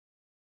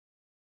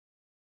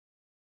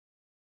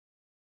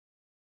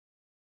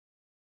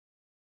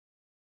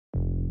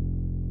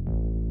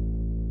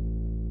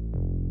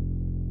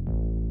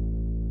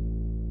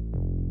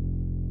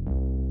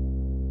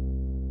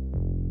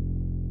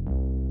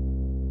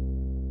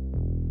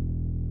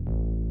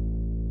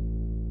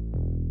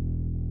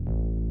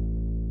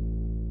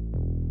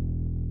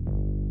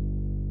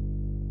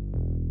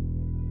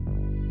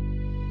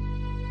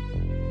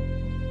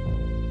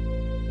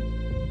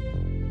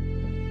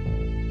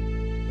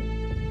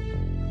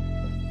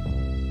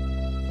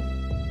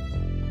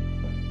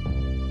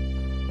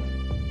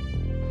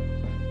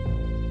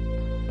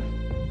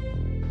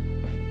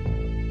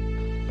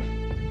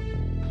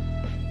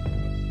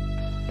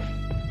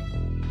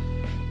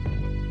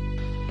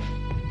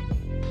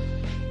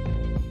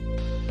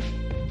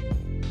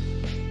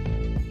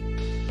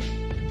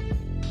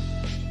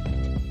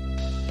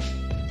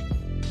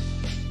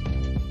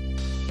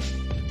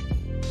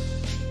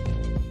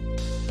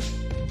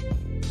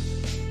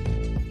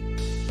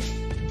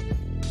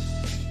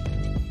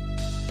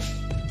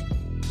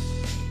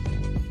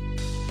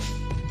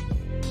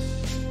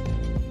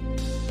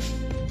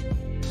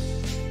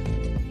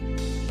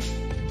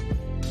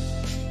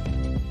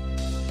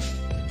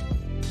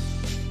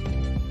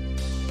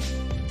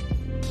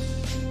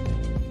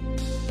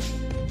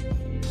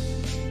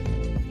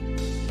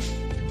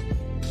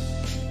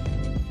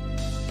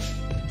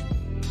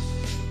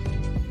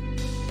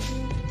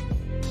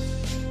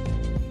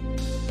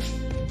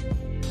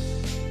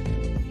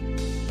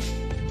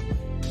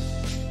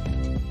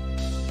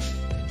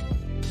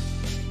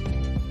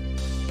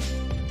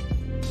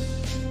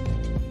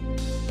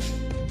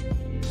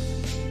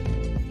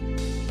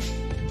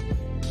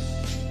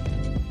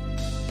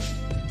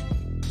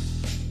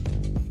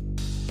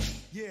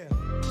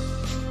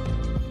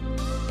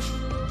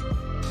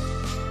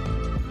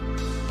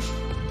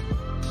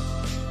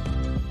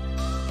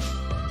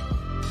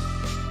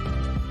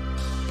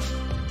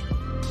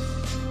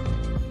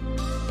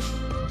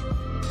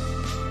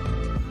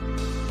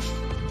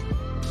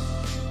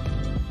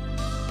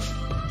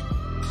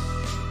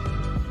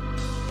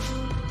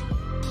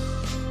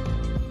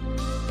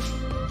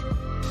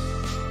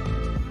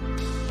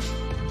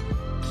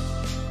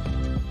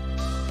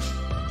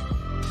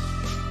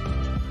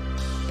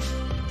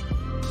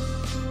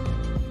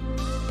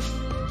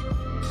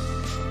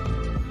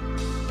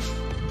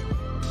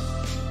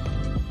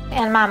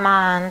In my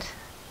mind,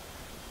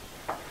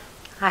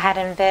 I had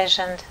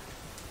envisioned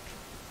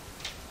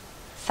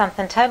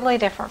something totally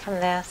different from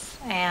this,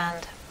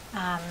 and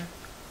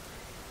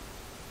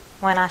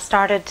when I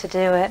started to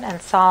do it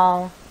and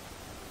saw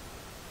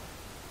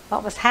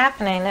what was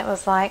happening, it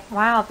was like,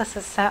 wow, this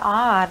is so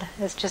odd.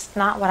 It's just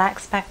not what I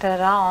expected at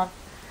all.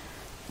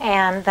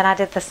 And then I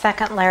did the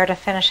second layer to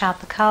finish out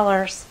the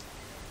colors,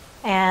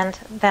 and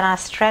then I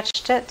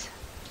stretched it,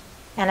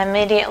 and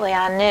immediately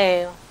I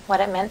knew what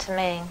it meant to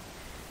me.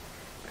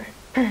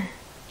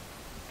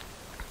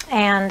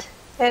 And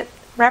it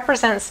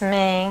represents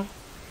me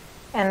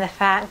in the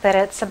fact that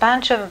it's a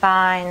bunch of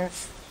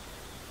vines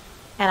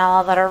and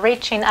all that are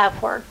reaching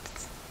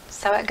upwards.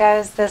 So it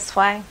goes this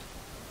way.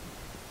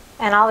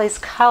 And all these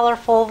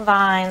colorful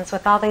vines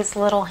with all these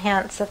little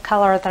hints of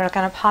color that are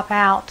going to pop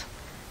out.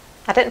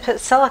 I didn't put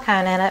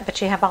silicone in it,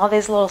 but you have all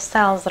these little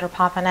cells that are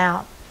popping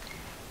out.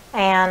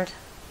 And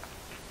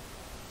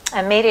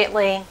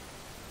immediately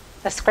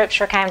the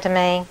scripture came to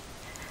me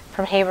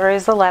from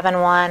Hebrews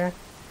 11:1.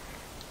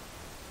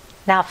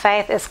 Now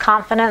faith is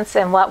confidence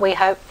in what we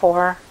hope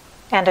for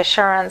and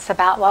assurance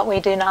about what we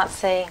do not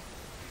see.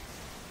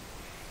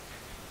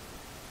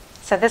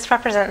 So this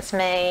represents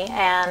me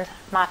and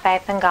my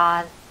faith in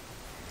God.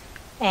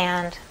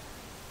 And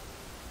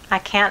I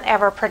can't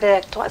ever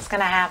predict what's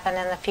going to happen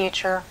in the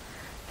future,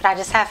 but I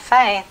just have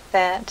faith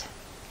that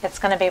it's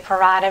going to be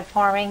provided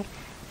for me.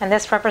 And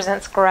this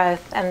represents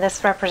growth, and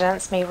this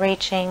represents me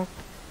reaching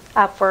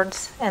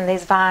upwards in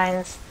these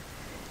vines.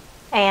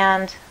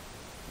 And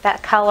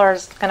that color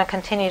is going to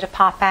continue to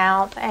pop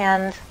out,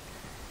 and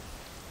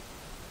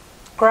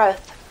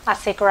growth. I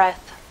see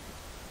growth.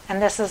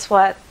 And this is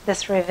what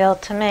this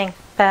revealed to me.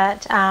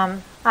 But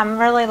I'm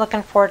really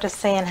looking forward to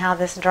seeing how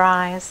this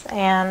dries.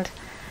 And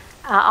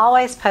I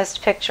always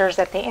post pictures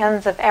at the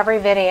ends of every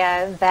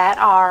video that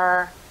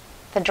are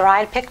the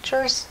dried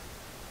pictures.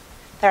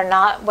 They're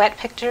not wet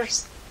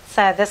pictures.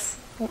 So this,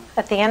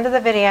 at the end of the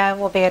video,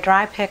 will be a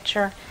dry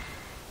picture,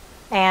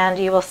 and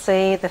you will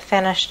see the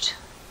finished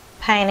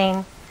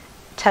painting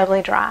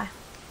totally dry.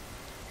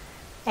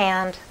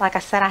 And like I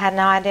said, I had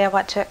no idea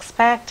what to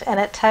expect, and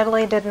it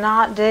totally did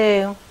not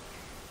do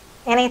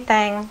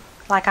anything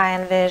like I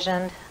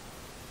envisioned.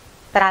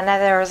 But I know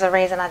there was a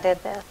reason I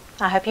did this.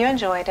 I hope you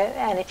enjoyed it,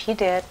 and if you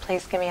did,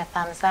 please give me a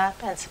thumbs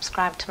up and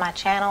subscribe to my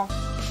channel.